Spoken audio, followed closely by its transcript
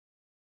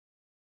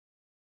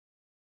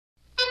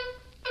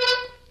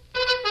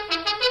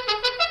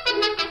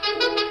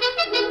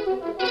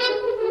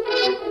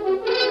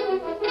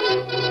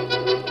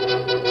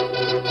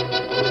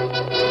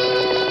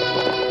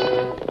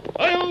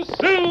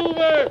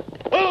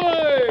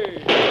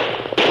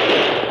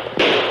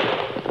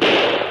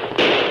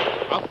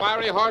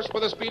horse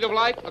with the speed of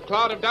light, a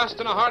cloud of dust,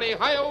 and a hearty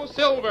hi-yo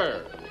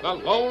Silver, the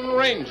Lone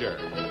Ranger.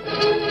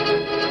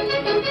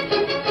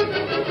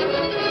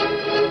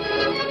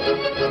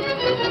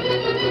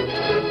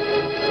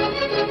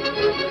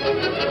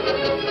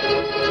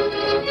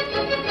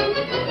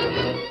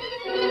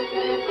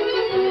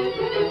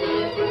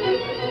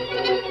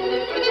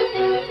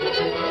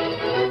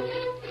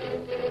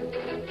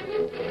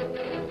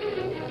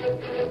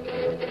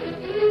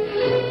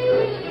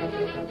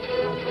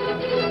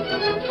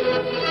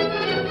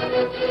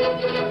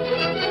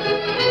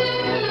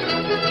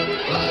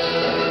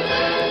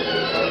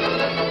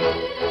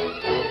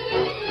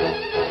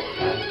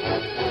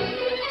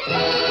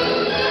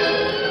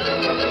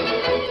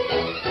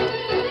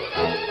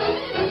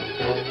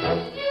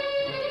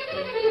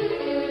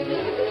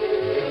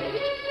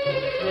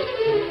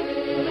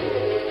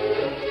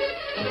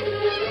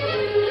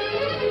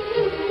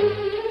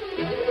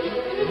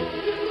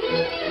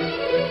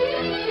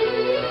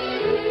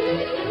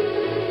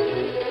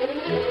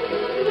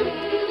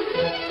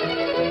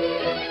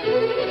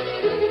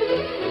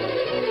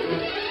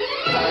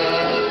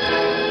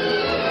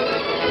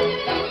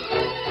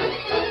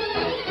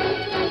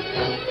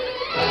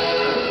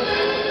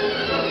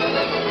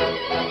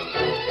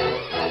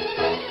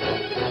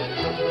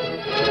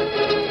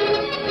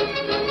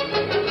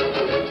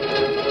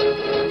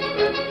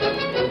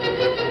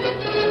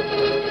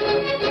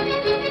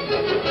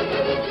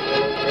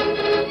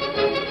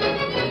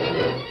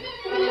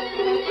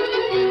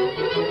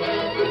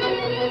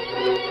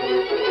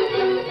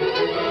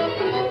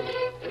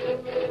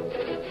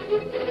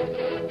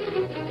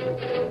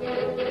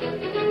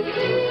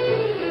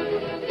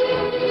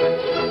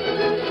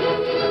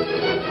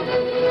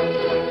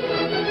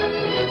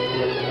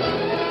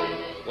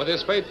 With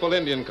his faithful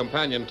Indian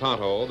companion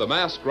Tonto, the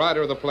masked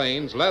rider of the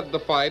plains led the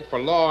fight for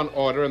law and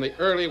order in the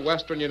early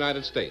western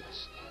United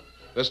States.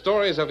 The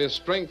stories of his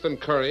strength and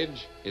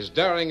courage, his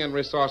daring and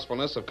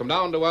resourcefulness have come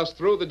down to us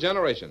through the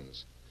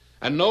generations.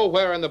 And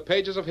nowhere in the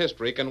pages of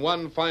history can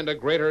one find a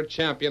greater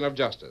champion of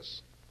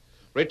justice.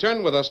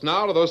 Return with us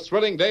now to those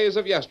thrilling days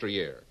of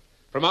yesteryear.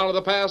 From out of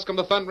the past come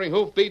the thundering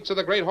hoofbeats of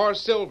the great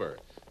horse Silver.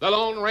 The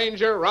Lone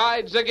Ranger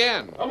rides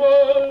again. Come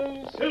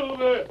on,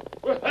 Silver.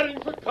 We're heading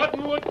for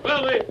Cottonwood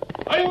Valley.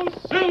 I'm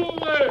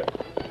Silver.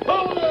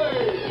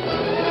 Hooray!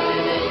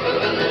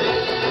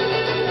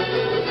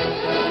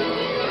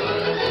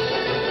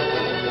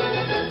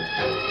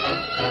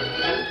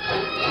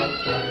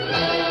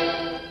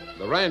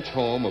 The ranch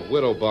home of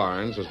Widow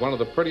Barnes was one of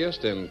the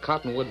prettiest in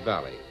Cottonwood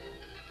Valley.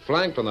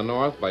 Flanked on the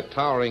north by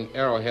towering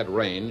Arrowhead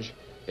Range,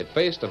 it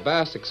faced a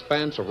vast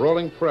expanse of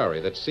rolling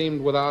prairie that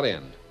seemed without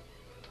end.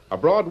 A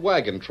broad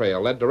wagon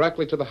trail led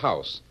directly to the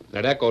house, and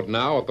it echoed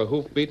now at the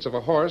hoofbeats of a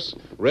horse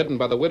ridden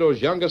by the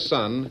widow's youngest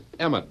son,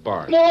 Emmett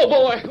Barnes. Oh,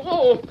 boy.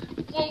 Oh.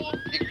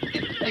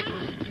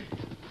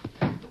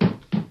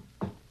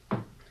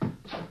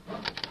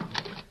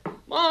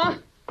 Ma!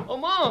 Oh,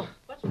 Ma!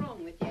 What's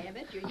wrong with you,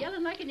 Emmett? You're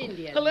yelling like an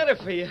Indian. A letter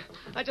for you.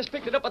 I just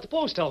picked it up at the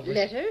post office.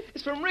 Letter?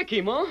 It's from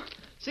Ricky, Ma.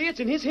 See, it's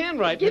in his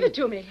handwriting. Give it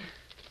to me.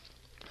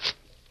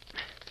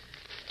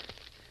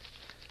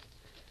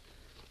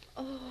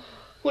 Oh.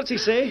 What's he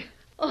say?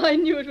 Oh, I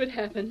knew it would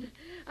happen.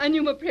 I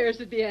knew my prayers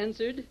would be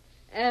answered.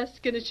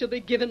 Ask, and it shall be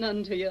given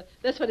unto you.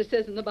 That's what it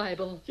says in the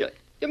Bible.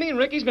 You mean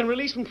Ricky's been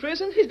released from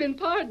prison? He's been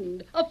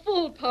pardoned. A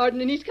full pardon,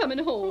 and he's coming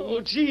home.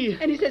 Oh, gee.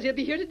 And he says he'll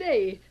be here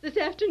today, this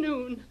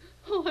afternoon.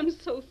 Oh, I'm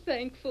so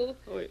thankful.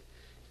 Oh,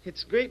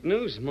 it's great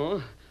news,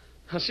 Ma.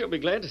 I'll sure be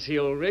glad to see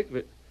old Rick,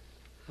 but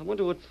I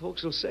wonder what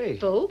folks will say.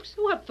 Folks?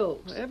 What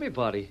folks? Well,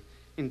 everybody.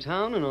 In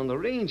town and on the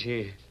range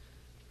here.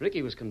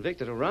 Ricky was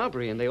convicted of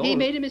robbery, and they all... He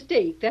made a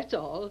mistake, that's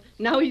all.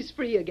 Now he's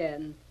free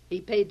again.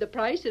 He paid the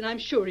price, and I'm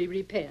sure he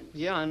repents.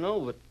 Yeah, I know,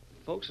 but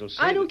folks will say...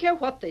 I don't care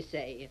what they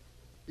say.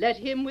 Let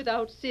him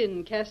without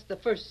sin cast the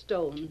first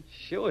stone.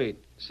 Sure, it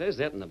says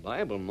that in the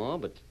Bible, Ma,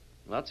 but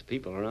lots of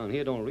people around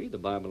here don't read the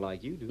Bible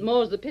like you do.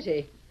 More's the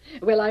pity.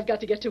 Well, I've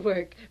got to get to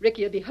work.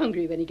 Ricky'll be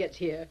hungry when he gets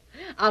here.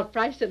 I'll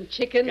fry some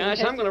chicken.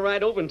 Gosh, I'm going to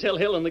ride over and tell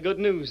Helen the good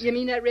news. You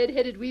mean that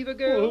red-headed weaver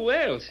girl? Well, who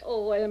else?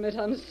 Oh, Emmett,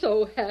 I'm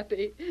so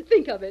happy.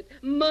 Think of it.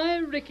 My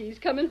Ricky's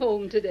coming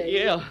home today.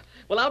 Yeah.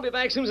 Well, I'll be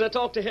back as soon as I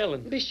talk to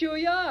Helen. Be sure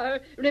you are.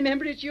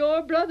 Remember, it's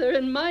your brother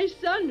and my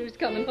son who's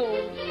coming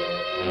home.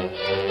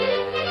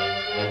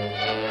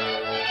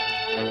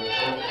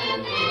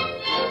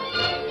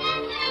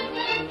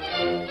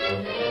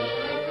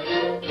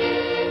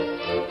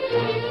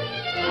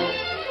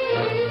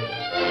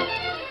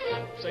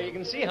 You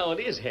can see how it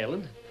is,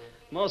 Helen.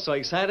 Ma's so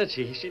excited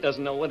she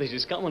doesn't know whether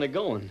she's coming or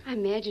going. I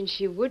imagine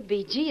she would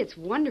be. Gee, it's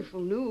wonderful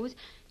news.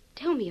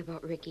 Tell me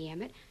about Ricky,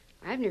 Emmett.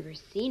 I've never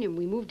seen him.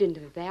 We moved into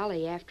the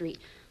valley after he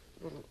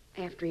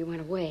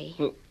went away.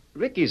 Well,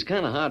 Ricky's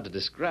kind of hard to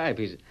describe.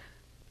 He's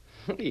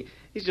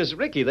just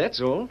Ricky, that's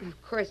all.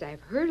 Of course,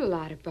 I've heard a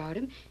lot about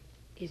him.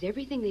 Is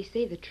everything they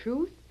say the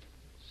truth?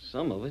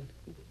 Some of it.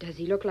 Does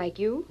he look like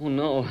you? Oh,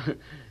 no.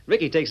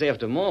 Ricky takes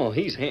after Ma.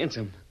 He's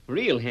handsome.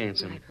 Real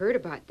handsome. I've heard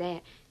about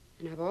that.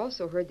 And I've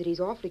also heard that he's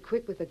awfully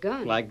quick with a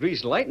gun. Like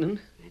greased lightning.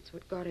 That's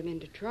what got him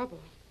into trouble.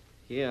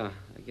 Yeah,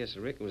 I guess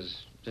Rick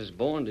was just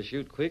born to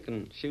shoot quick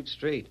and shoot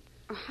straight.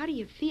 How do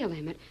you feel,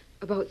 Emmett,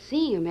 about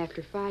seeing him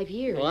after 5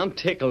 years? Well, I'm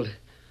tickled.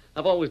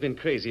 I've always been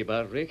crazy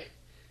about Rick.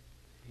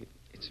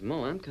 It's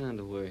Ma I'm kind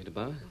of worried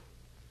about.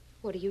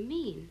 What do you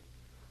mean?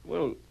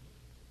 Well,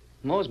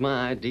 Ma's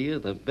my idea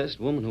of the best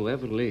woman who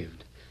ever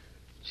lived.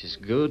 She's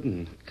good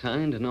and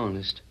kind and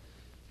honest.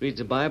 Reads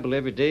the Bible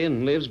every day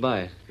and lives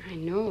by it. I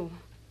know.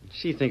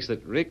 She thinks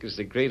that Rick is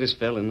the greatest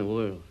fella in the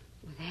world.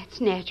 Well,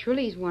 that's natural.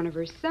 He's one of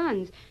her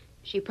sons.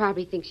 She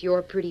probably thinks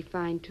you're pretty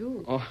fine,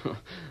 too. Oh,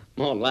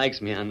 Ma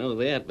likes me, I know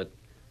that, but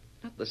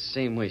not the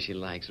same way she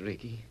likes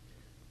Ricky.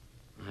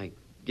 I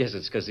guess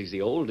it's because he's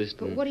the oldest.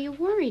 But what are you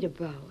worried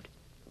about?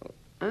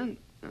 I'm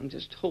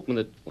just hoping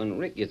that when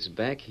Rick gets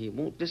back, he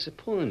won't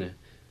disappoint her.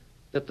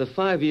 That the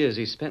 5 years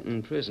he spent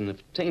in prison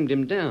have tamed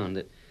him down.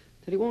 That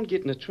he won't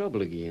get into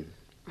trouble again.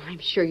 I'm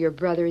sure your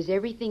brother is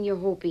everything you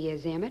hope he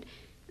is, Emmett.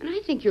 And I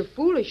think you're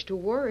foolish to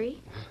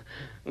worry.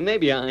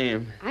 Maybe I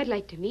am. I'd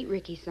like to meet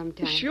Ricky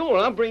sometime. Sure,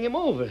 I'll bring him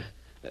over.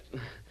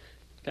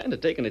 Kind of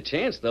taking a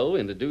chance, though,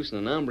 introducing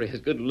an hombre as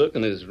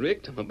good-looking as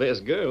Rick to my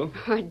best girl.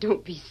 Oh,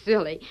 don't be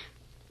silly.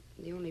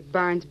 The only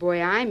Barnes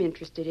boy I'm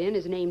interested in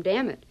is named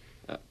Emmett.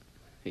 Are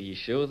you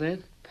sure of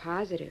that?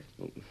 Positive.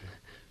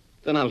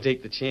 Then I'll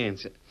take the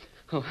chance.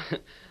 Oh,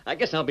 I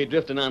guess I'll be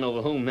drifting on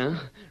over home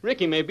now.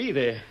 Ricky may be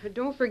there. But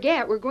don't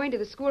forget, we're going to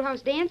the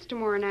schoolhouse dance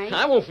tomorrow night.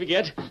 I won't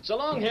forget. So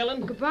long,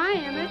 Helen. Goodbye,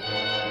 Emmett.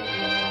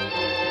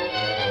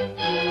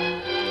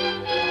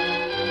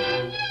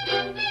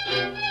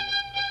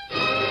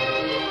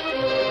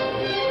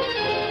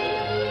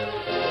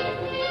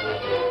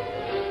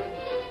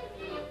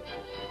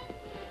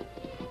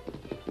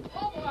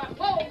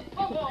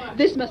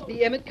 This must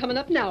be Emmett coming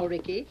up now,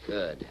 Ricky.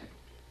 Good.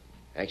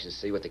 Anxious to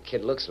see what the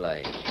kid looks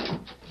like.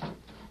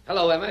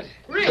 Hello, Emmett.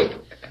 Rick!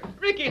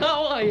 Ricky,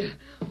 how are you?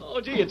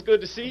 Oh, gee, it's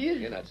good to see you.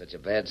 You're not such a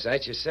bad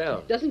sight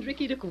yourself. Doesn't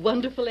Ricky look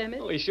wonderful,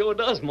 Emmett? Oh, he sure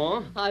does,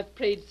 Ma. I've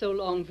prayed so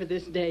long for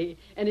this day,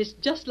 and it's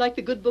just like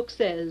the good book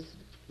says.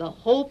 The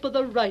hope of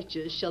the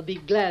righteous shall be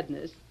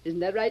gladness.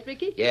 Isn't that right,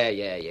 Ricky? Yeah,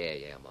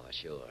 Ma,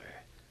 sure.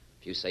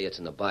 If you say it's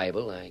in the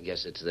Bible, I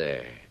guess it's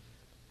there.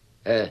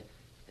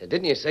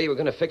 Didn't you say you were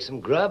going to fix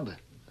some grub?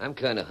 I'm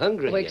kind of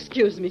hungry. Oh,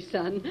 excuse me,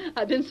 son.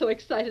 I've been so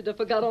excited I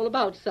forgot all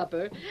about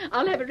supper.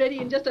 I'll have it ready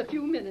in just a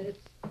few minutes.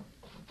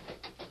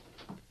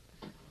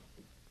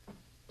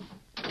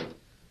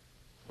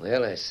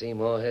 Well, I see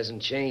Ma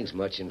hasn't changed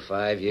much in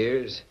 5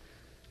 years.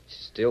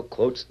 She still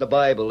quotes the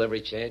Bible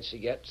every chance she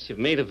gets. You've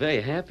made her very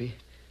happy,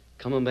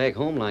 coming back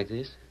home like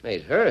this.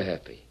 Made her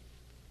happy.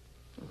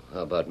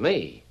 How about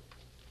me?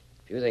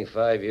 If you think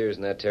 5 years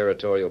in that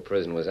territorial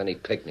prison was any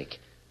picnic,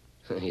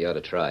 you ought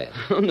to try it.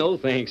 Oh, no,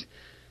 thanks.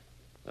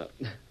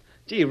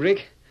 Gee,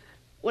 Rick,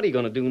 what are you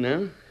going to do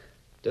now?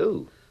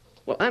 Do?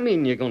 Well, I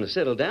mean, you're going to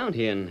settle down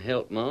here and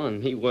help Ma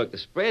and me work the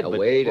spread, Now, but...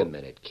 wait a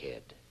minute,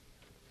 kid.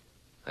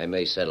 I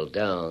may settle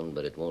down,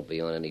 but it won't be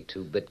on any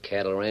two-bit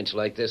cattle ranch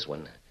like this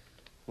one.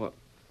 What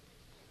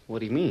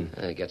do you mean?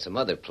 I got some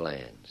other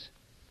plans.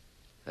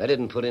 I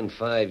didn't put in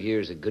 5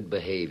 years of good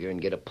behavior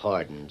and get a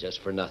pardon just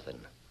for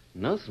nothing.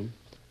 Nothing.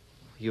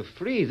 You're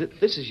free.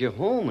 This is your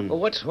home, and... Well,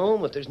 what's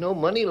home if there's no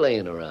money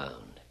laying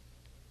around?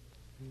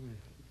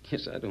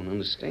 Guess I don't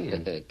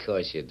understand. Of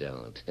course you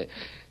don't.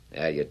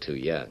 Now, you're too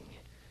young.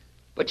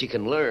 But you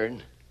can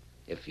learn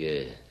if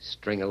you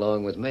string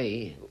along with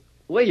me.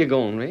 Where you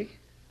going, Rick?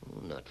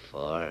 Not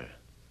far.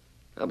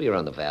 I'll be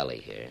around the valley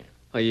here.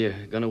 Are you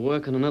going to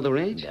work on another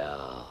ranch?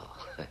 No.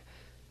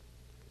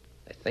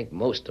 I think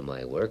most of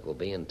my work will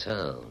be in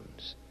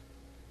towns.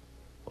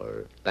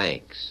 Or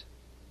banks.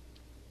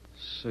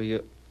 So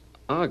you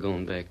are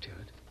going back to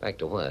it? Back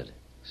to what?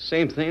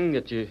 Same thing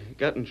that you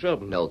got in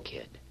trouble. No,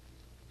 kid.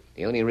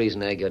 The only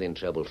reason I got in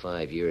trouble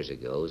 5 years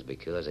ago is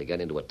because I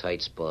got into a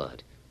tight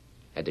spot.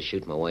 Had to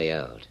shoot my way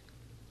out.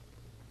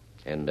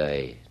 And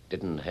I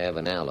didn't have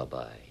an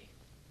alibi.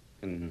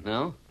 And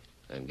now?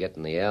 I'm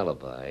getting the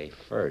alibi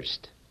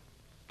first.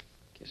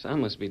 Guess I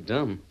must be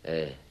dumb.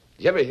 Did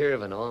you ever hear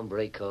of an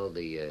hombre called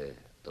the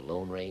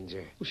Lone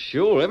Ranger? Well,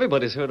 sure,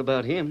 everybody's heard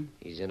about him.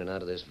 He's in and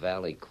out of this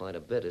valley quite a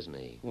bit, isn't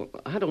he? Well,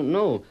 I don't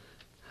know.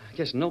 I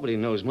guess nobody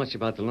knows much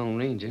about the Lone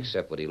Ranger.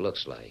 Except what he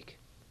looks like.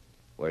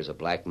 Wears a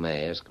black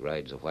mask,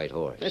 rides a white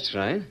horse. That's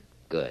right.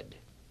 Good.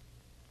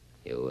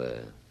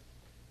 You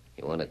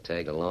want to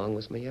tag along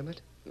with me, Emmett?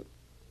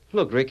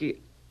 Look,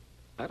 Ricky,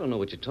 I don't know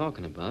what you're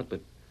talking about,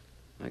 but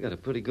I got a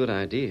pretty good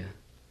idea.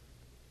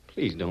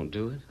 Please don't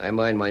do it. I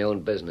mind my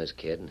own business,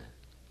 kid.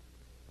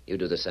 You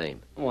do the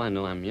same. Oh, I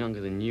know I'm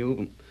younger than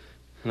you,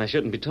 and I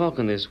shouldn't be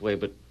talking this way,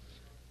 but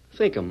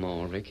think of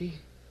Ma, Ricky.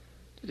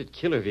 It'd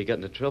kill her if you got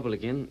into trouble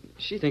again.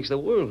 She thinks the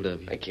world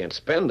of you. I can't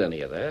spend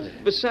any of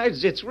that.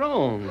 Besides, it's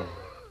wrong.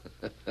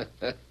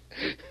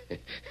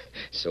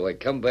 So I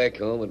come back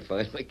home and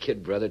find my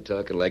kid brother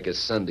talking like a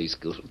Sunday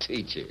school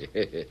teacher.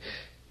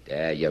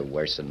 You're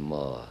worse than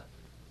Ma.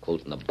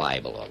 Quoting the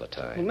Bible all the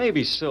time. Well,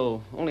 maybe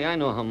so. Only I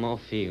know how Ma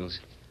feels.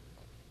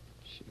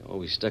 She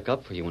always stuck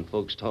up for you when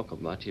folks talk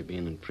about you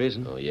being in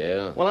prison. Oh,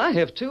 yeah? Well, I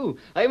have, too.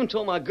 I even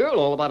told my girl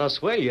all about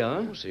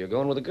Oswego. Oh, so you're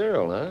going with a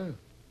girl, huh?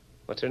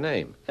 What's her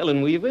name?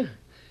 Helen Weaver.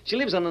 She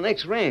lives on the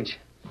next ranch.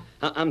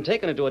 I'm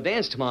taking her to a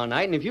dance tomorrow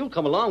night, and if you'll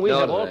come along, we'll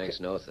have all...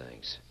 No,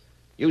 thanks.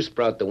 You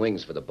sprout the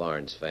wings for the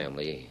Barnes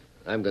family.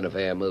 I'm going to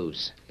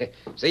vamoose.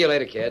 See you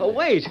later, kid. Oh,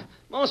 wait.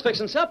 Mom's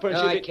fixing supper, and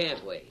No, she'll I be...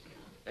 can't wait.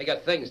 I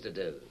got things to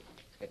do.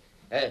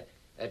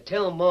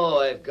 Tell Ma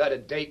I've got a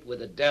date with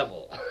the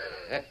devil.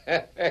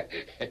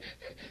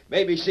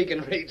 Maybe she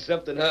can read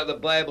something out of the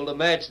Bible to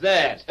match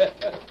that.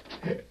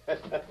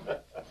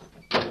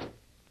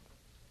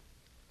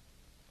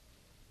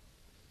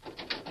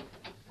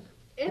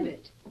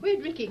 Emmett,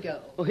 where'd Ricky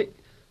go? Oh,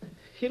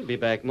 he'll be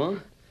back, Ma.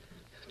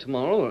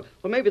 Tomorrow,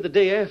 or maybe the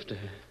day after.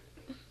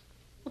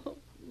 Oh,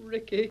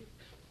 Ricky.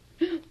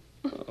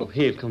 Oh,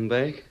 he'll come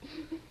back.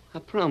 I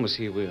promise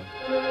he will.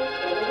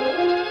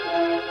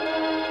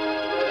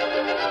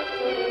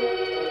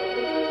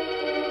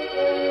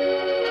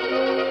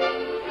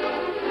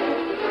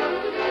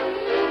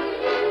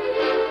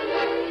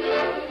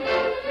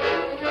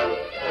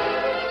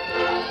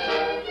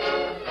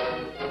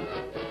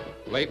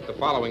 Late the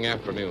following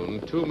afternoon,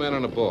 2 men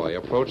and a boy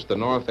approached the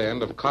north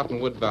end of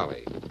Cottonwood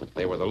Valley.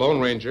 They were the Lone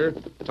Ranger,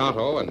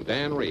 Tonto, and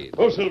Dan Reed.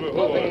 Oh, Silver.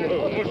 We'll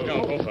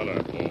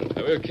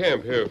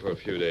camp here for a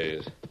few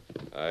days.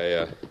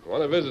 I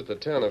want to visit the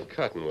town of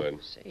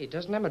Cottonwood. Say,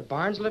 doesn't Emmett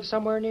Barnes live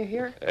somewhere near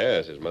here?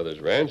 Yes, his mother's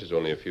ranch is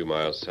only a few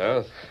miles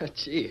south.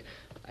 Gee,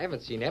 I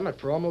haven't seen Emmett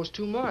for almost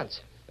 2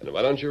 months. And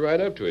why don't you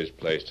ride up to his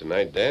place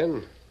tonight,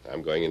 Dan?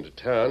 I'm going into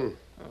town.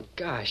 Oh,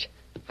 gosh,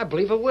 I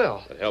believe I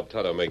will. But help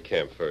Tonto make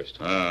camp first.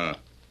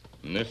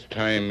 And this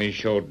time me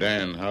show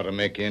Dan how to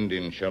make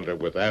Indian shelter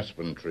with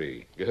aspen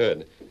tree.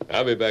 Good.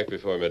 I'll be back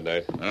before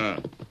midnight. Ah.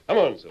 Come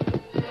on, Silver.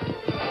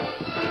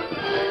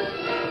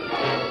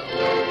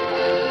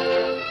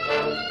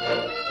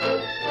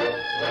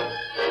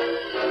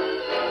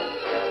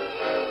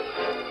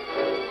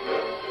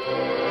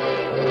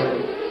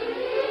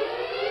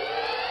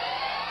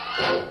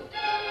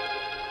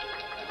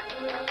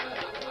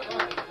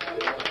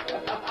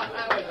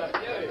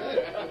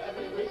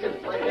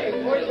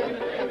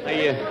 Are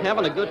you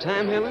having a good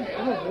time, Helen?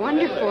 Oh,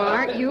 wonderful,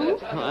 aren't you?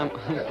 Oh, I'm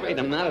afraid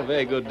I'm not a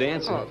very good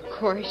dancer. Oh, of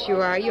course you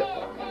are.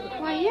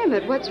 Why,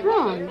 Emmett, what's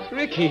wrong?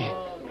 Ricky,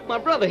 my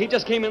brother, he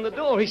just came in the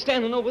door. He's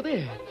standing over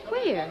there.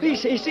 Where? He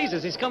sees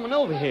us. He's coming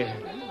over here.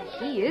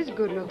 He is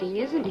good looking,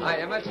 isn't he? Hi,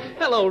 Emmett.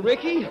 Hello,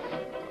 Ricky.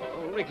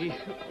 Oh, Ricky,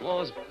 I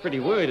was pretty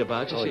worried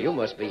about you. Oh, you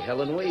must be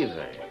Helen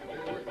Weaver.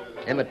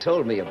 Emma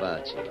told me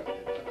about you.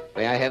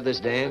 May I have this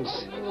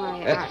dance?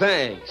 Why,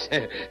 Thanks.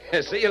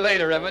 See you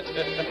later, Emmett.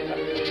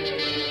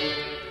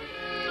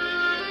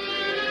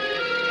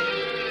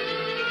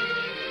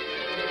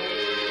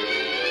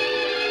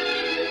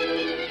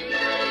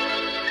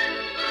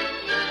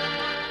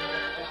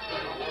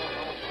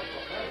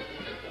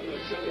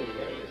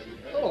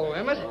 Hello,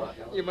 Emmett.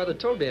 Your mother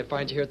told me I'd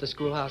find you here at the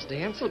schoolhouse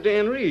dance. Oh,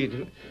 Dan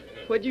Reed,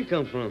 where'd you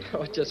come from?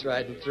 Oh, just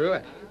riding through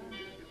it.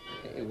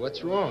 Hey,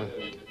 what's wrong?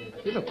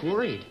 You look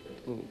worried.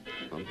 Well,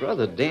 my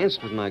brother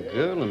danced with my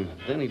girl, and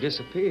then he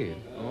disappeared.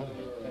 Oh.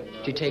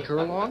 Did you take her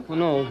along? Well,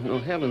 no,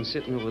 Helen's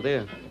sitting over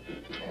there.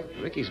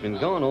 Ricky's been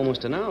gone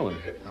almost an hour.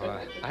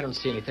 Oh, I don't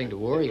see anything to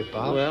worry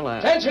about. Well,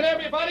 Attention,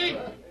 everybody!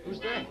 Who's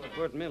that?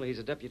 Bert Miller, he's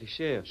a deputy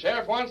sheriff.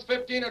 Sheriff wants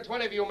 15 or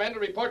 20 of you men to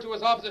report to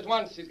his office at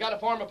once. He's got to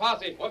form a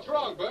posse. What's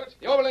wrong, Bert?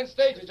 The Overland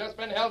stage has just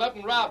been held up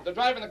and robbed. The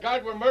driver and the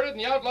guard were murdered, and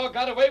the outlaw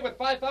got away with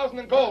 $5,000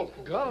 in gold.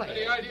 Golly.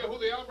 Any idea who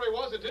the hombre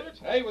was that did it?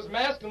 He was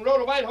masked and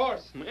rode a white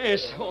horse.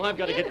 Yes, I've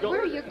got to get going.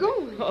 Where are you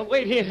going? Oh,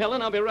 wait here,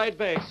 Helen. I'll be right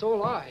back. So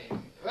will I.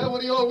 Well,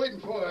 what are you all waiting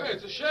for? Hey,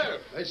 it's the sheriff.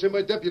 I sent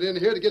my deputy in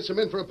here to get some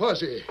in for a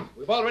posse.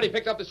 We've already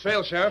picked up this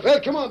trail, Sheriff. Well,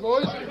 come on,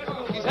 boys.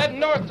 He's heading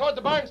north toward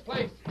the Barnes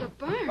place. The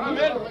barn. Come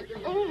in.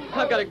 Oh,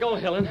 I've got to go,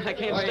 Helen. I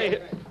can't stay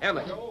here.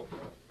 Emmett,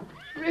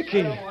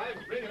 Ricky,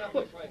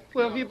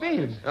 where have you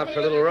been? out for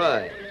a little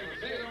ride.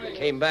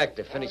 Came back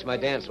to finish my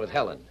dance with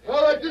Helen.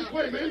 All right, this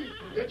way, men.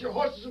 Get your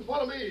horses and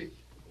follow me.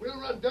 We'll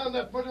run down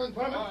that murdering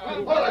varmint.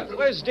 All right.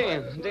 Where's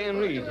Dan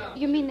Reed?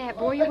 you mean that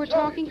boy you were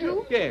talking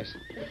to? Yes.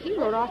 He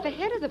rode off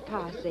ahead of the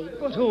posse.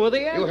 But who are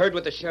they? You heard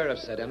what the sheriff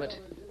said, Emmett.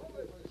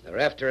 They're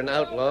after an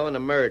outlaw and a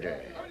murder.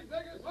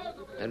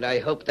 And I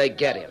hope they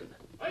get him.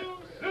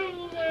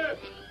 Silver!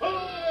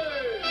 Ahoy!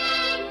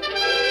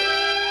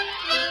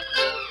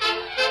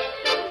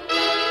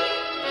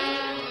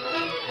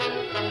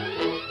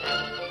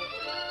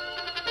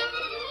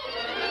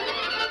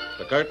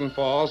 The curtain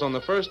falls on the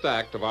first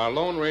act of our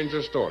Lone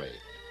Ranger story.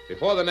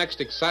 Before the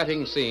next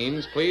exciting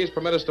scenes, please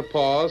permit us to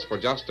pause for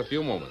just a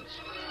few moments.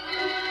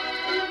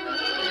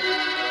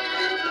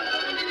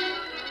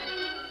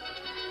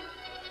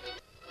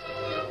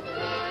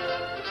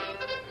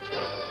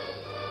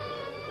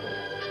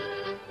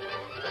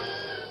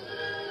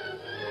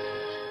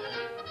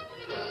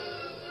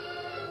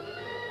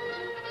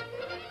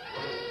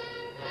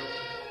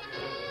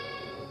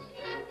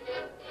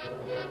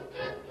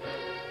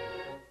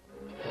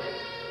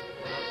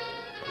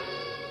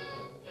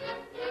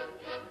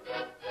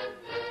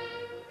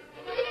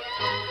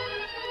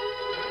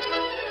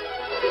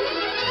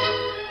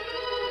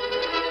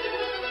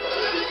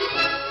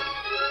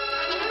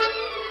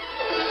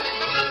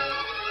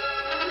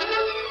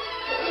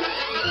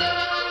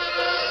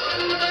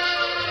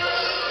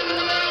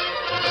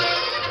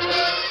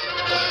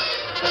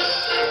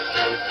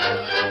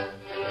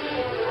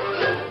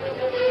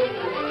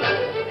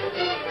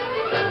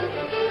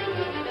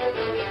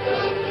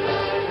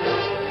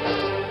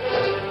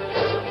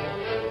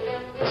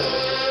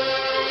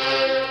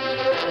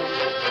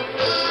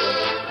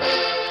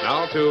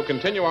 to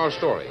continue our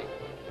story.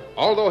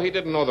 Although he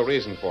didn't know the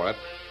reason for it,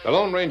 the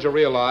Lone Ranger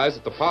realized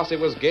that the posse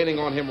was gaining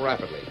on him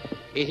rapidly.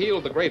 He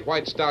heeled the great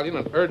white stallion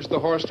and urged the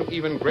horse to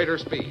even greater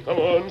speed. Come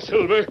on,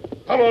 Silver.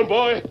 Come on,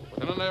 boy.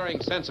 With an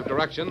unerring sense of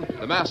direction,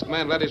 the masked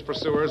man led his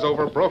pursuers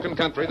over broken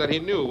country that he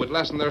knew would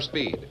lessen their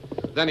speed.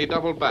 Then he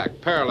doubled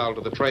back, parallel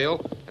to the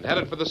trail, and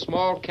headed for the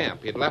small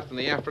camp he had left in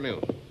the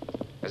afternoon.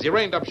 As he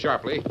reined up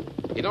sharply,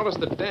 he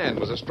noticed that Dan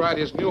was astride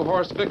his new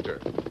horse,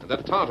 Victor, and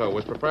that Tonto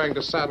was preparing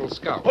to saddle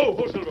Scout. Ho,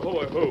 Silver,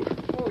 ho.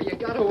 Oh, you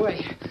got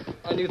away.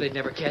 I knew they'd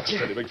never catch you.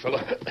 Steady, big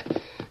fella.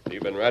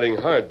 You've been riding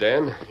hard,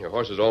 Dan. Your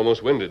horse is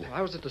almost winded.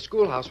 I was at the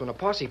schoolhouse when a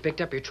posse picked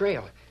up your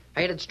trail.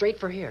 I headed straight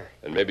for here.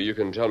 And maybe you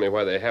can tell me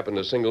why they happened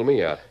to single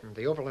me out.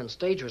 The Overland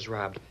stage was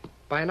robbed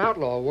by an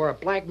outlaw who wore a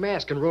black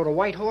mask and rode a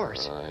white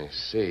horse. I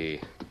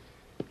see.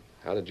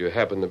 How did you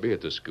happen to be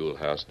at the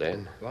schoolhouse,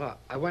 Dan? Well,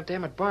 I went to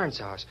Emmett Barnes'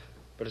 house,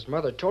 but his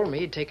mother told me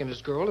he'd taken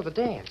his girl to the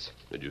dance.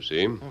 Did you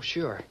see him? Oh,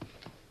 sure.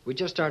 We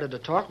just started to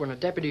talk when a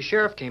deputy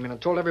sheriff came in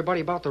and told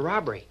everybody about the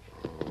robbery.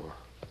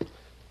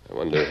 I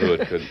wonder who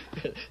it could...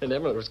 And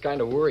Emmett was kind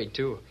of worried,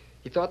 too.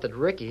 He thought that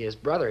Ricky, his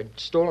brother, had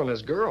stolen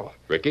his girl.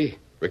 Ricky?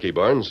 Ricky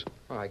Barnes?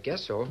 Well, I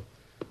guess so.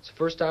 It's the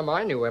first time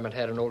I knew Emmett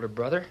had an older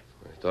brother.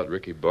 I thought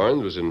Ricky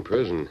Barnes was in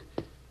prison.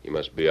 He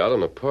must be out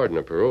on a pardon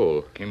or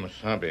parole.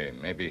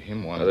 Kimosabe, maybe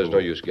him one. Now, there's no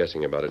use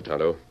guessing about it,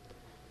 Tonto.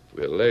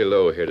 We'll lay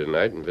low here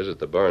tonight and visit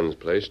the Barnes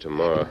place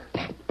tomorrow.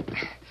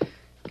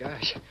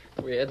 Gosh,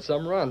 we had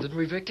some run, didn't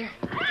we, Victor?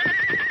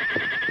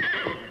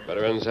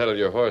 Better unsaddle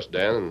your horse,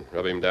 Dan, and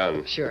rub him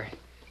down. Sure.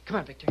 Come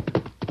on, Victor.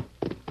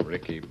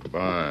 Ricky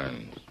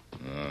Barnes.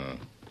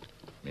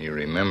 Me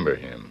remember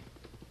him.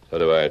 So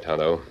do I,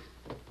 Tonto.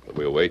 But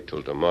we'll wait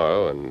till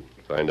tomorrow and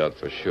find out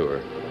for sure.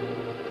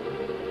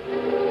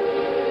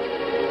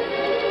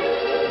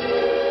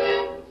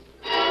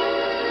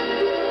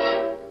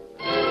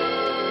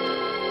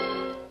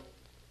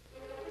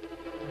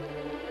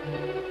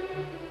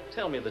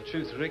 Tell me the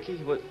truth,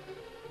 Ricky.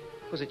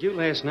 Was it you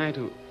last night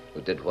who...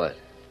 Who did what?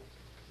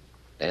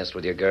 Danced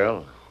with your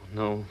girl?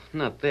 No,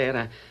 not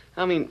that.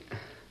 I mean...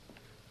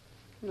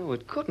 No,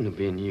 it couldn't have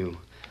been you.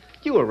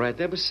 You were right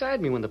there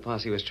beside me when the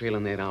posse was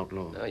trailing that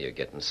outlaw. Now you're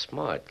getting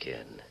smart,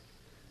 kid.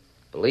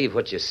 Believe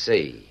what you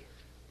see,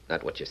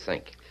 not what you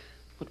think.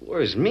 What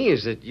worries me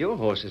is that your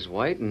horse is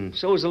white and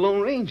so is the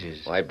Lone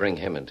Ranger's. Why bring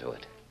him into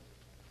it?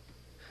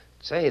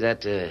 Say,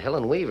 that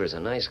Helen Weaver's a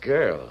nice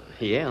girl.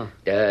 Yeah.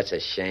 It's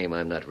a shame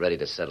I'm not ready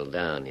to settle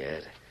down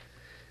yet.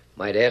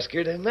 Might ask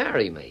her to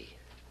marry me.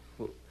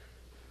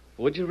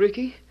 Would you,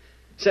 Ricky?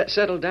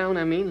 Settle down,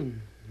 I mean,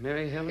 and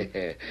marry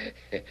Helen?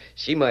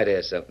 She might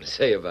have something to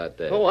say about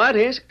that. Oh, I'd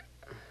ask.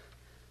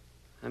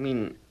 I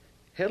mean,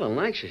 Helen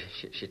likes you.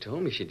 She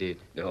told me she did.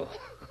 No.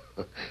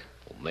 Well,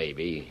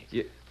 maybe.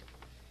 You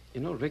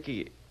know,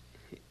 Ricky,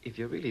 if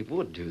you really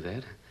would do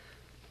that,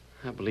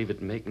 I believe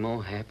it'd make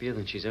Ma happier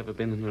than she's ever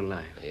been in her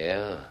life.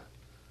 Yeah.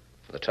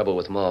 The trouble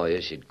with Ma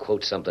is she'd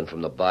quote something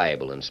from the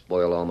Bible and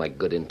spoil all my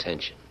good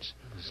intentions.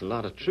 There's a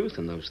lot of truth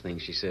in those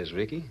things she says,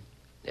 Ricky.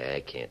 Yeah,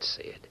 I can't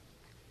see it.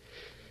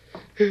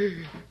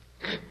 I'm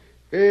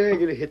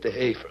going to hit the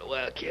hay for a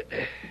while, kid.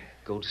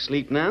 Go to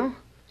sleep now?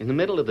 In the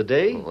middle of the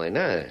day? Why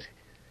not?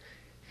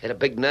 Had a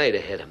big night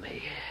ahead of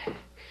me.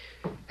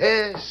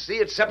 See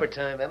you at supper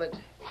time, Emmett.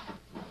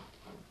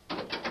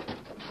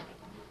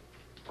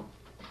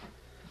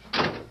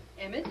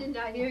 Emmett, didn't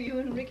I hear you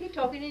and Ricky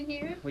talking in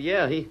here? Well,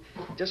 yeah, he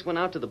just went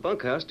out to the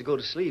bunkhouse to go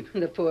to sleep.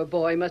 The poor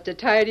boy must have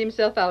tired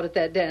himself out at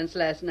that dance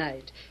last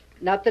night.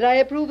 Not that I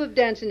approve of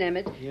dancing,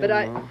 Emmett, Yeah, but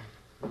I know.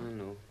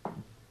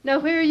 Now,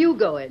 where are you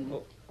going?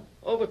 Oh,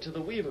 over to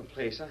the Weaver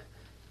place.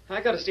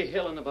 I got to see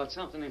Helen about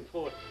something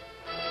important.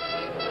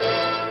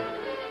 I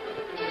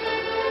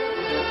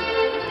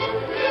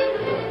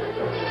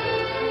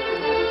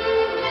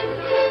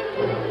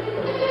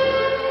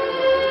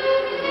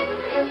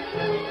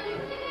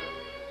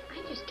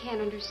just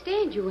can't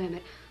understand you,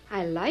 Emmett.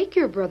 I like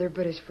your brother,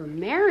 but as for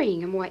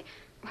marrying him, why,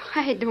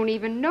 I don't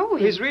even know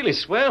him. He's really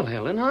swell,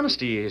 Helen.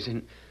 Honest he is.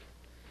 And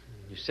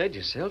you said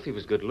yourself he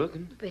was good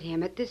looking. But,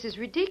 Emmett, this is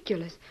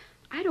ridiculous.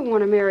 I don't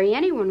want to marry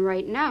anyone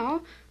right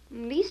now,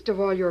 least of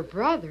all your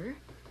brother.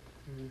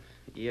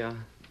 Yeah,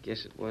 I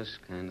guess it was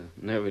kind of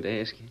nervy to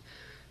ask you.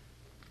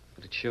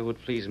 But it sure would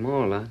please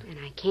Ma a lot. And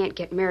I can't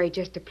get married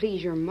just to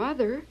please your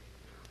mother.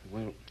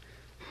 Well,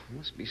 there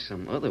must be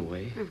some other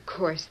way. Of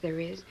course there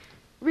is.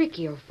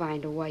 Ricky'll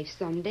find a wife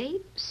someday.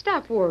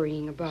 Stop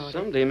worrying about it.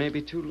 Someday may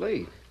be too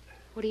late.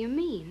 What do you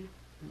mean?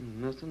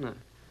 Nothing.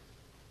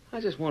 I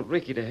just want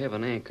Ricky to have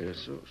an anchor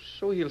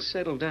so he'll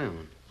settle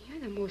down. You're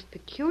the most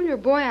peculiar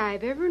boy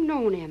I've ever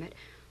known, Emmett.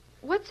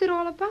 What's it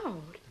all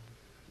about?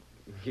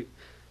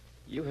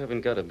 You haven't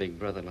got a big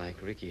brother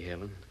like Ricky,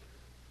 Helen.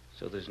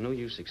 So there's no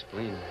use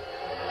explaining.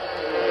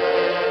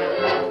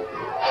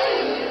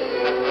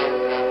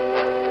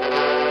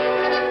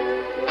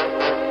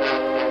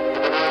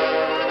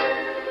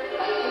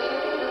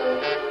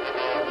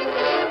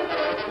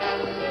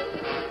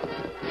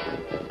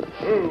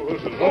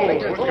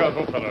 What you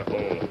got, fella?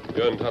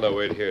 You and Tonto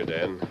wait here,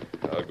 Dan.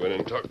 I'll I'll go in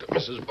and talk to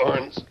Mrs.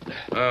 Barnes.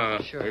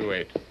 Sure. We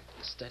wait.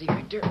 Steady,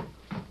 Victor.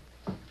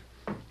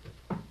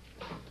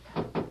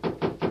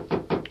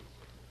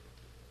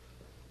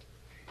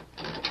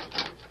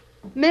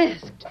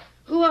 Masked.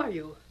 Who are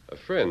you? A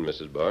friend,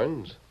 Mrs.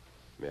 Barnes.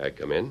 May I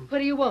come in? What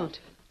do you want?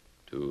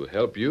 To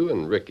help you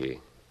and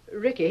Ricky.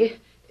 Ricky.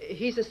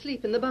 He's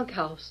asleep in the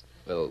bunkhouse.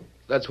 Well,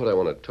 that's what I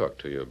want to talk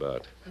to you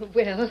about.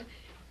 Well,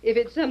 if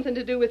it's something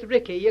to do with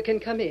Ricky, you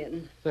can come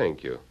in.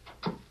 Thank you.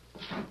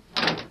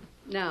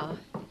 Now,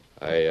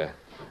 I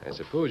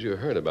suppose you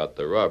heard about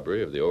the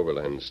robbery of the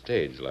Overland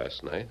stage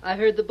last night. I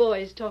heard the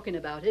boys talking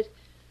about it.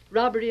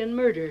 Robbery and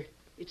murder.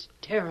 It's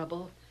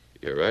terrible.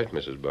 You're right,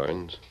 Mrs.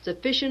 Barnes.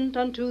 Sufficient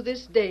unto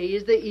this day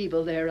is the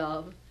evil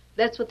thereof.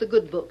 That's what the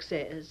good book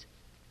says.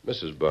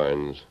 Mrs.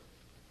 Barnes,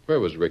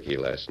 where was Ricky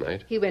last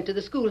night? He went to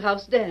the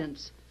schoolhouse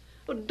dance.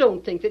 Oh,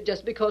 don't think that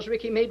just because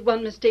Ricky made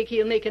one mistake,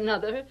 he'll make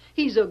another.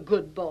 He's a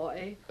good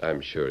boy.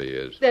 I'm sure he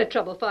is. Their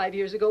trouble 5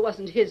 years ago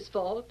wasn't his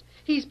fault.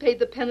 He's paid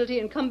the penalty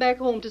and come back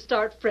home to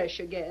start fresh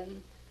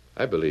again.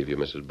 I believe you,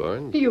 Mrs.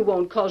 Barnes. You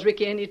won't cause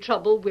Ricky any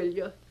trouble, will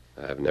you?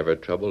 I've never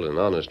troubled an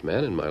honest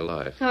man in my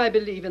life. I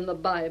believe in the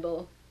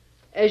Bible.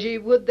 As ye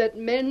would that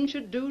men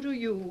should do to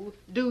you,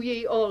 do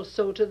ye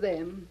also to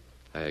them.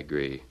 I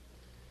agree.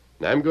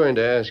 Now, I'm going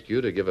to ask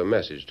you to give a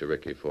message to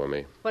Ricky for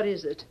me. What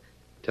is it?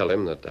 Tell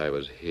him that I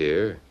was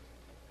here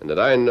and that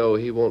I know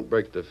he won't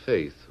break the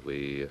faith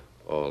we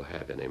all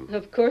have in him.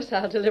 Of course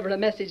I'll deliver a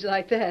message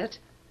like that.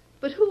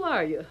 But who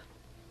are you?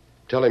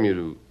 Tell him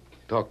you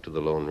talk to the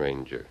Lone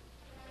Ranger.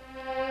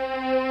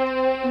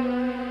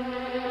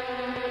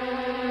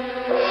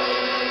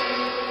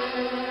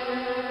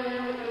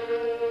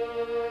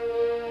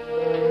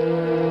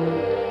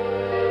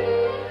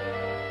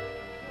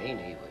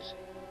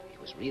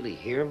 Really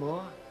here,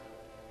 Ma?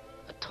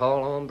 A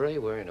tall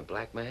hombre wearing a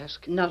black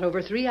mask? Not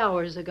over 3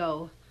 hours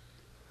ago.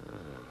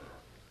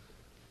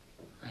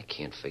 I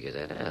can't figure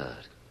that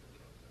out.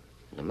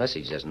 The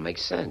message doesn't make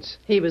sense.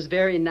 He was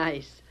very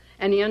nice,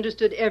 and he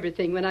understood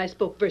everything when I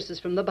spoke verses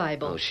from the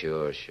Bible. Oh,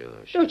 sure.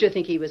 Don't you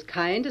think he was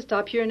kind to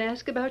stop here and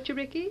ask about you,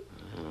 Ricky?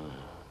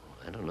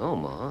 I don't know,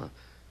 Ma.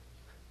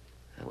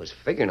 I was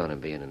figuring on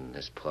him being in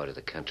this part of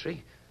the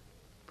country.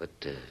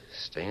 But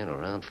staying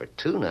around for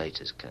 2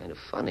 nights is kind of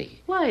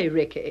funny. Why,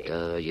 Ricky?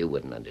 You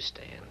wouldn't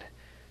understand.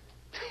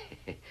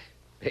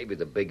 Maybe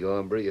the big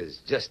hombre is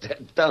just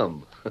that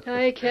dumb.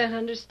 I can't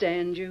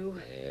understand you.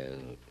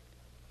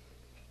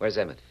 Where's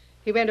Emmett?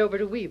 He went over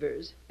to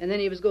Weaver's, and then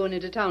he was going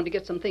into town to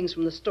get some things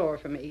from the store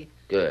for me.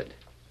 Good.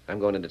 I'm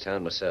going into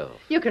town myself.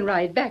 You can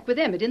ride back with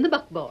Emmett in the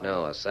buckboard.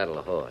 No, I'll saddle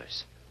a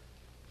horse.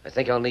 I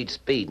think I'll need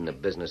speed in the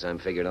business I'm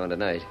figured on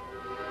tonight.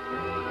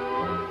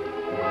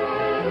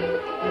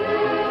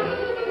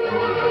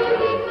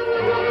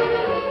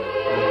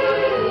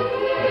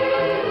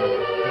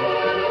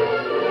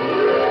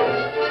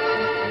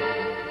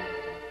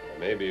 I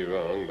may be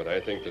wrong, but I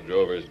think the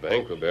Drovers'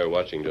 Bank will bear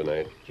watching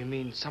tonight. You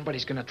mean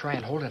somebody's going to try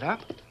and hold it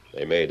up?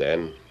 They may,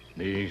 Dan.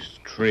 These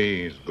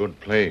trees, good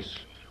place.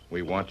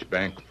 We watch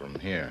bank from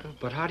here.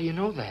 But how do you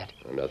know that?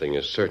 Well, nothing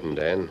is certain,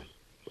 Dan.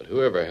 But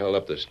whoever held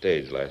up the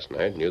stage last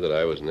night knew that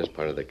I was in this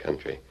part of the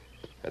country.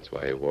 That's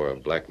why he wore a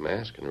black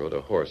mask and rode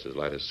a horse as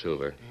light as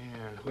silver.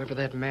 Yeah, and whoever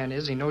that man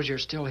is, he knows you're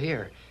still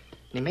here.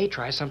 And he may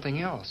try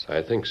something else.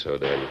 I think so,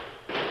 Dan.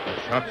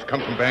 Shots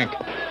come from bank.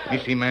 We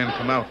see man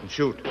come out and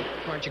shoot.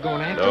 Aren't you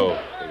going after him? No.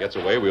 If he gets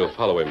away, we'll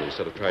follow him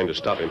instead of trying to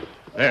stop him.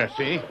 There,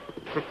 see?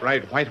 Crook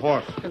ride white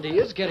horse. And he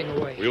is getting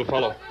away. We'll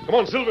follow. Come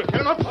on, Silver.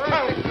 Get him up.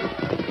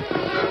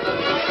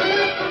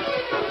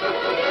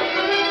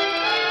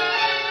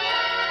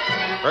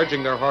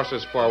 Urging their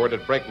horses forward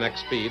at breakneck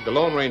speed, the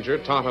Lone Ranger,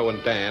 Tonto,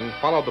 and Dan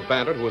followed the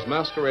bandit who was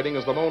masquerading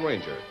as the Lone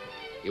Ranger.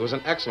 He was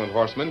an excellent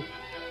horseman,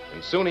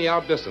 and soon he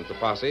outdistanced the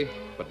posse,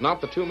 but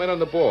not the 2 men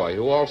and the boy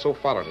who also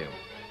followed him.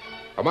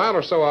 A mile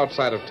or so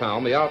outside of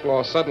town, the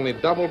outlaw suddenly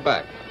doubled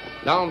back,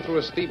 down through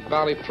a steep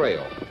valley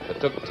trail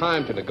that took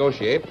time to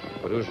negotiate,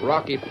 but whose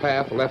rocky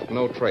path left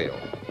no trail.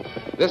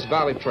 This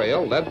valley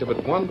trail led to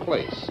but one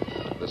place,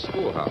 the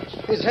schoolhouse.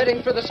 He's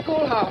heading for the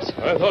schoolhouse.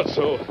 I thought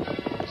so.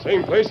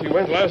 Same place he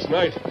went last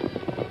night.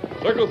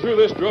 Circle through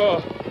this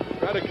draw.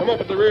 Try to come up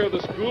at the rear of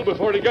the school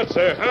before he gets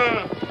there.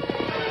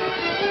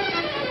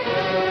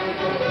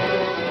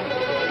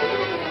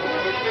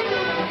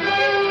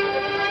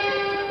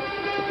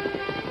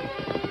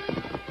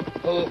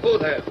 Oh,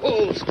 there.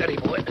 Oh, steady,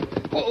 boy.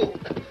 Oh.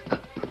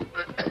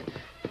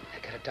 I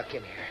gotta duck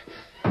in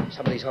here.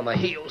 Somebody's on my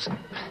heels.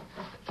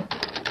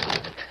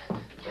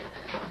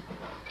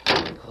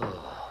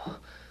 Oh,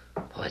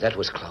 boy, that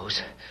was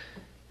close.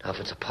 Now, if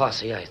it's a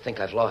posse, I think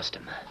I've lost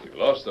him. You've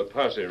lost the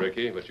posse,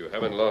 Ricky, but you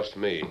haven't lost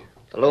me.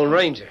 The Lone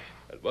Ranger.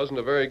 It wasn't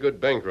a very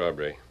good bank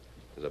robbery.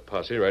 There's a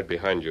posse right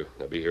behind you.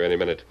 They'll be here any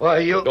minute. Why,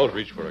 you... Don't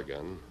reach for a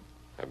gun.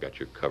 I've got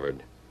you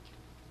covered.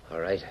 All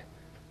right.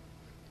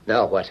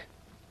 Now what?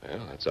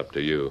 Well, that's up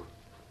to you.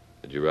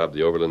 Did you rob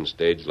the Overland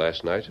stage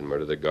last night and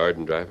murder the guard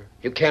and driver?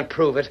 You can't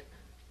prove it.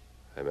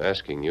 I'm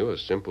asking you a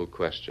simple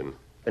question.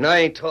 And I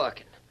ain't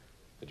talking.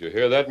 Did you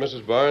hear that,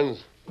 Mrs.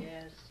 Barnes?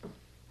 Yes.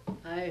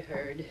 I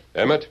heard.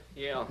 Emmett?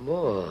 Yeah.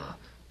 Ma,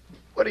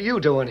 what are you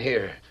doing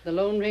here? The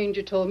Lone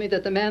Ranger told me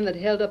that the man that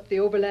held up the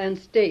overland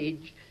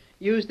stage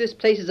used this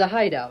place as a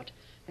hideout.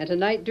 And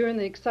tonight, during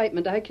the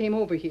excitement, I came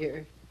over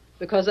here.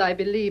 Because I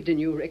believed in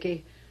you,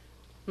 Ricky.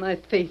 My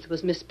faith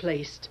was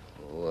misplaced.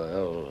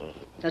 Well...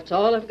 That's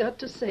all I've got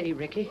to say,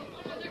 Ricky.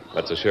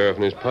 That's the sheriff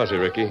and his posse,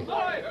 Ricky.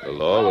 The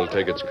law will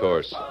take its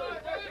course.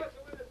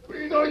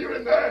 We know you're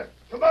in there.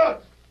 Come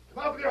out.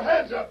 Come out with your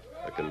hands up.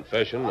 A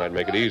confession might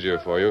make it easier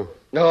for you.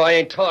 No, I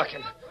ain't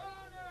talking.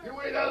 You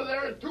ain't out of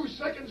there in 2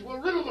 seconds. We'll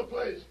riddle the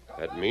place.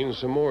 That means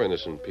some more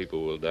innocent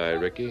people will die,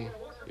 Ricky.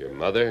 Your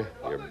mother,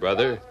 your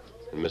brother,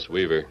 and Miss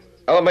Weaver.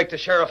 I'll make the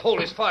sheriff hold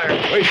his fire.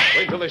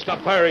 Wait till they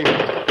stop firing.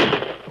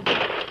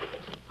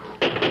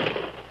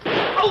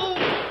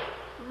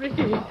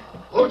 Ricky.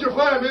 Hold your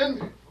fire,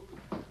 men.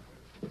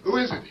 Who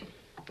is it?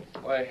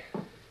 Why,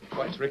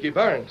 it's Ricky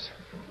Barnes.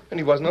 And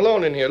he wasn't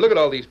alone in here. Look at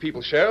all these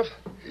people, Sheriff.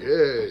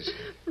 Yes.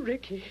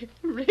 Ricky.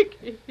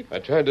 I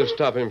tried to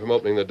stop him from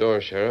opening the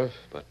door, Sheriff,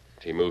 but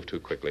he moved too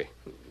quickly.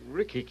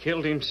 Ricky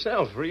killed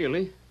himself,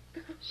 really.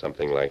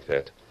 Something like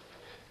that.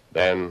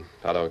 Dan,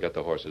 how do I get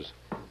the horses?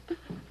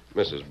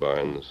 Mrs.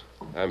 Barnes,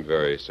 I'm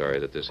very sorry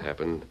that this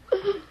happened.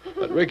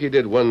 But Ricky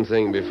did one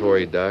thing before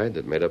he died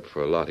that made up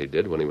for a lot he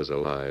did when he was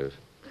alive.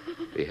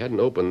 If he hadn't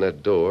opened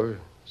that door,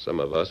 some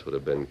of us would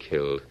have been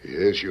killed.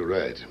 Yes, you're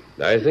right.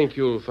 I think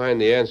you'll find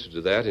the answer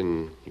to that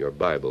in your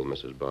Bible,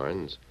 Mrs.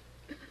 Barnes.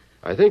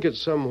 I think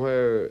it's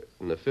somewhere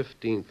in the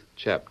 15th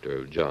chapter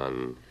of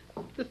John.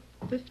 The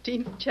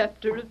 15th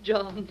chapter of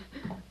John.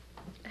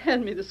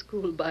 Hand me the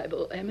school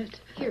Bible, Emmett.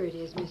 Here it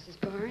is,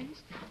 Mrs.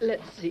 Barnes.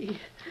 Let's see.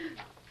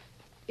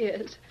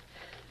 Yes.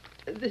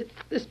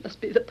 This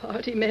must be the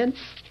part he meant.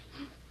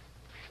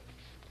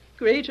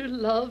 Greater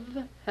love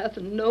hath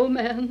no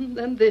man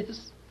than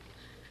this,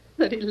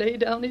 that he lay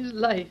down his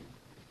life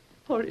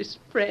for his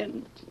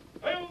friend.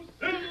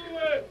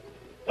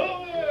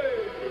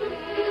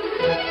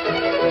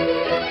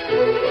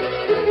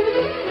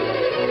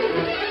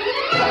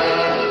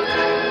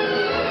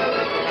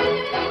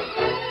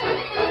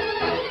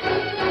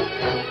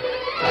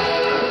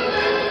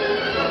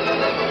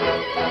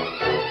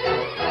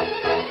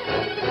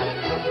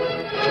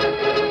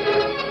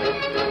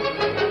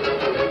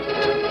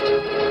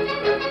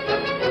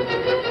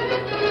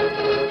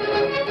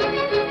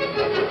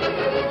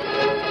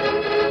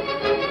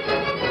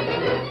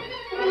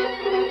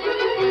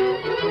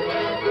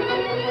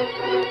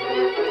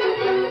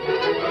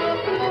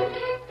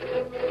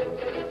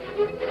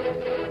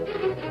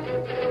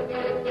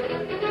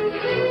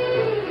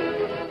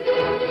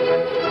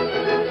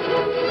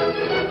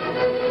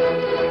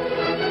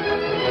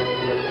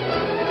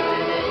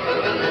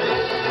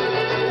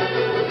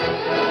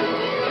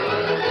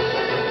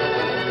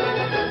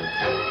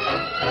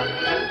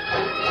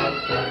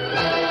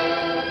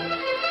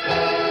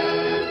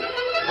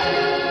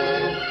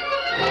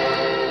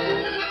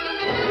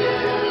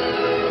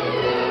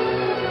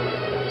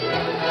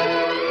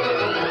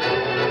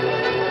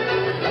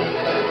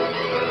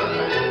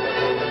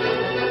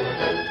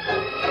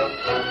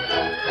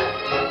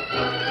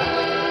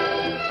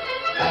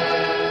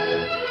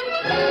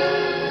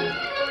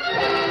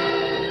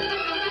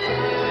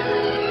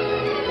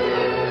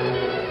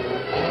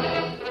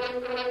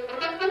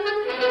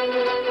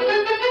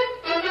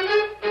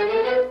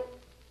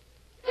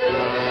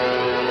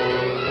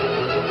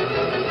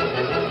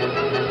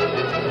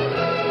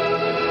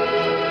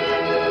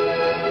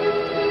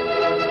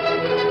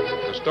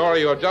 The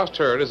story you have just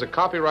heard is a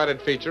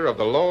copyrighted feature of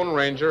the Lone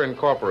Ranger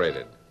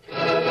Incorporated.